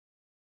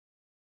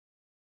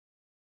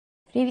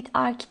Revit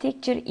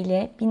Architecture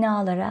ile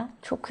binalara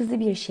çok hızlı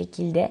bir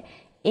şekilde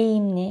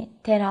eğimli,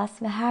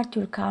 teras ve her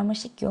tür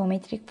karmaşık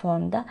geometrik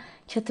formda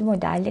çatı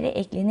modelleri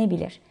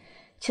eklenebilir.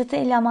 Çatı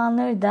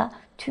elemanları da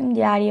tüm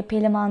diğer yapı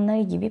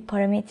elemanları gibi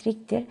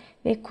parametriktir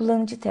ve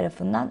kullanıcı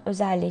tarafından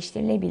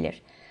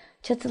özelleştirilebilir.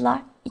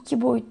 Çatılar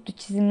 2 boyutlu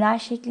çizimler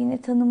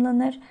şeklinde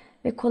tanımlanır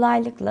ve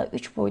kolaylıkla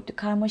 3 boyutlu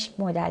karmaşık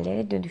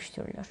modellere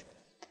dönüştürülür.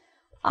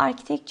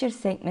 Architecture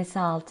sekmesi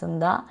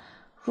altında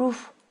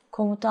Roof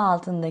komutu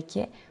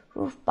altındaki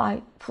Roof by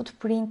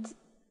Footprint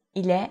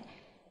ile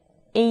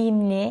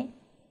eğimli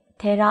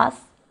teras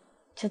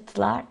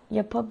çatılar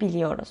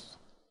yapabiliyoruz.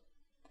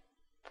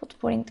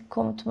 Footprint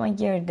komutuma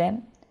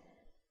girdim.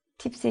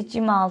 Tip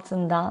seçim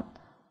altından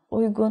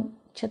uygun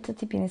çatı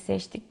tipini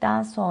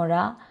seçtikten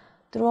sonra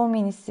Draw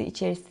menüsü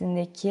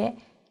içerisindeki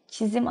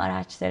çizim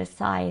araçları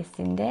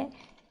sayesinde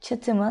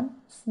çatımın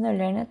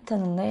sınırlarını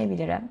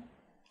tanımlayabilirim.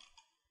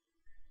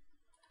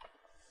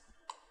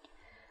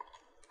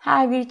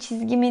 Her bir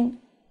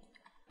çizgimin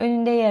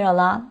önünde yer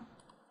alan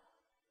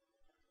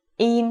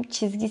eğim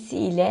çizgisi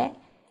ile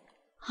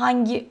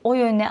hangi o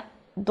yöne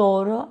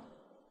doğru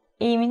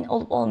eğimin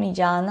olup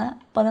olmayacağını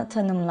bana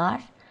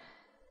tanımlar.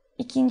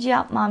 İkinci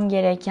yapmam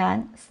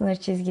gereken sınır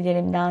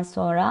çizgilerimden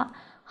sonra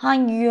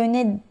hangi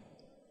yöne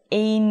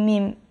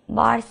eğimim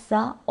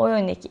varsa o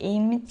yöndeki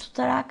eğimimi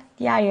tutarak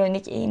diğer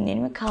yöndeki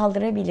eğimlerimi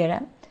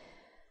kaldırabilirim.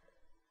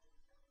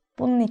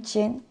 Bunun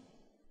için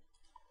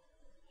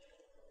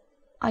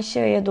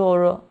aşağıya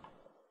doğru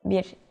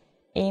bir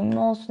eğimim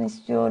olsun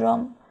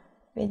istiyorum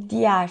ve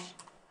diğer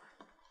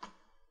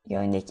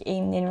yöndeki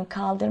eğimlerimi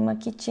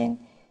kaldırmak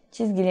için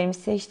çizgilerimi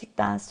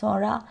seçtikten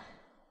sonra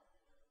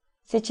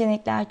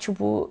seçenekler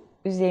çubuğu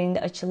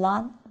üzerinde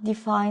açılan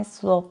Define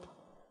Slope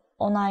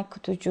onay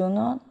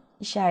kutucuğunun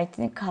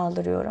işaretini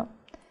kaldırıyorum.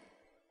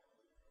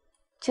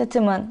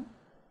 Çatımın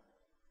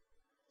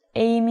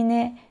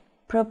eğimini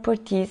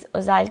Properties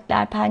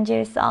özellikler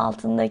penceresi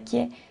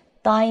altındaki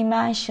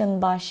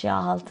Dimension başlığı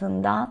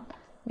altından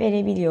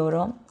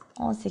verebiliyorum.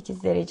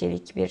 18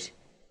 derecelik bir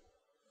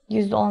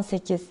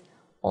 %18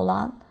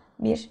 olan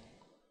bir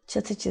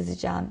çatı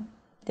çizeceğim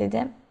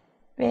dedim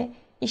ve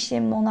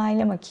işlemi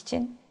onaylamak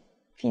için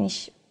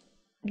Finish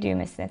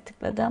düğmesine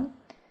tıkladım.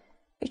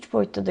 3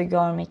 boyutta da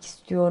görmek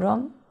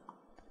istiyorum.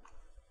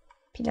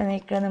 Plan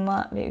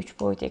ekranımı ve 3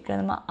 boyut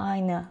ekranımı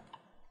aynı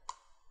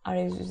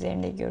arayüz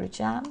üzerinde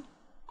göreceğim.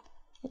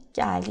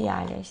 Geldi,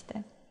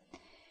 yerleşti.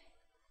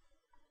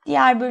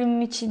 Diğer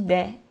bölümüm için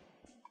de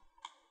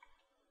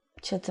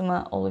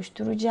çatımı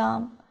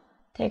oluşturacağım.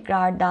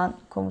 Tekrardan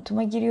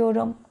komutuma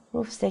giriyorum.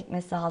 Roof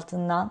sekmesi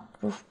altından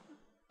Roof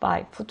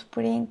by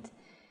Footprint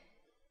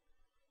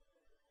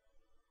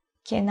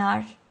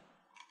kenar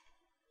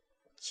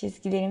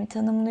çizgilerimi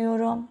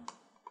tanımlıyorum.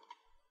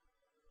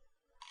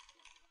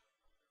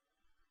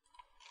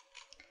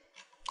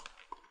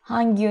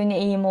 Hangi yöne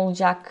eğim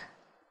olacaksa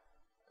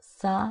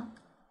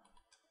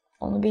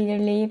onu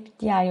belirleyip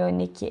diğer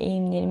yöndeki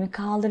eğimlerimi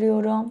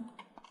kaldırıyorum.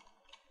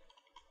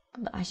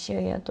 Bu da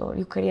aşağıya doğru,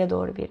 yukarıya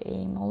doğru bir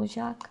eğim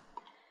olacak.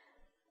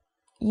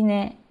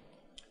 Yine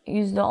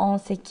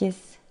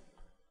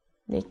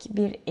 %18'lik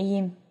bir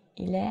eğim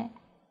ile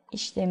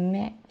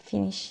işlemimi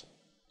Finish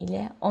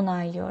ile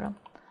onaylıyorum.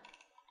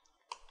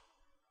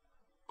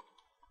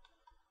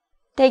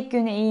 Tek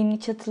yöne eğimli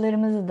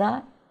çatılarımızı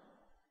da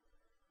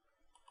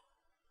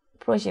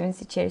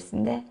projemiz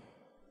içerisinde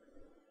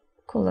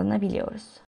kullanabiliyoruz.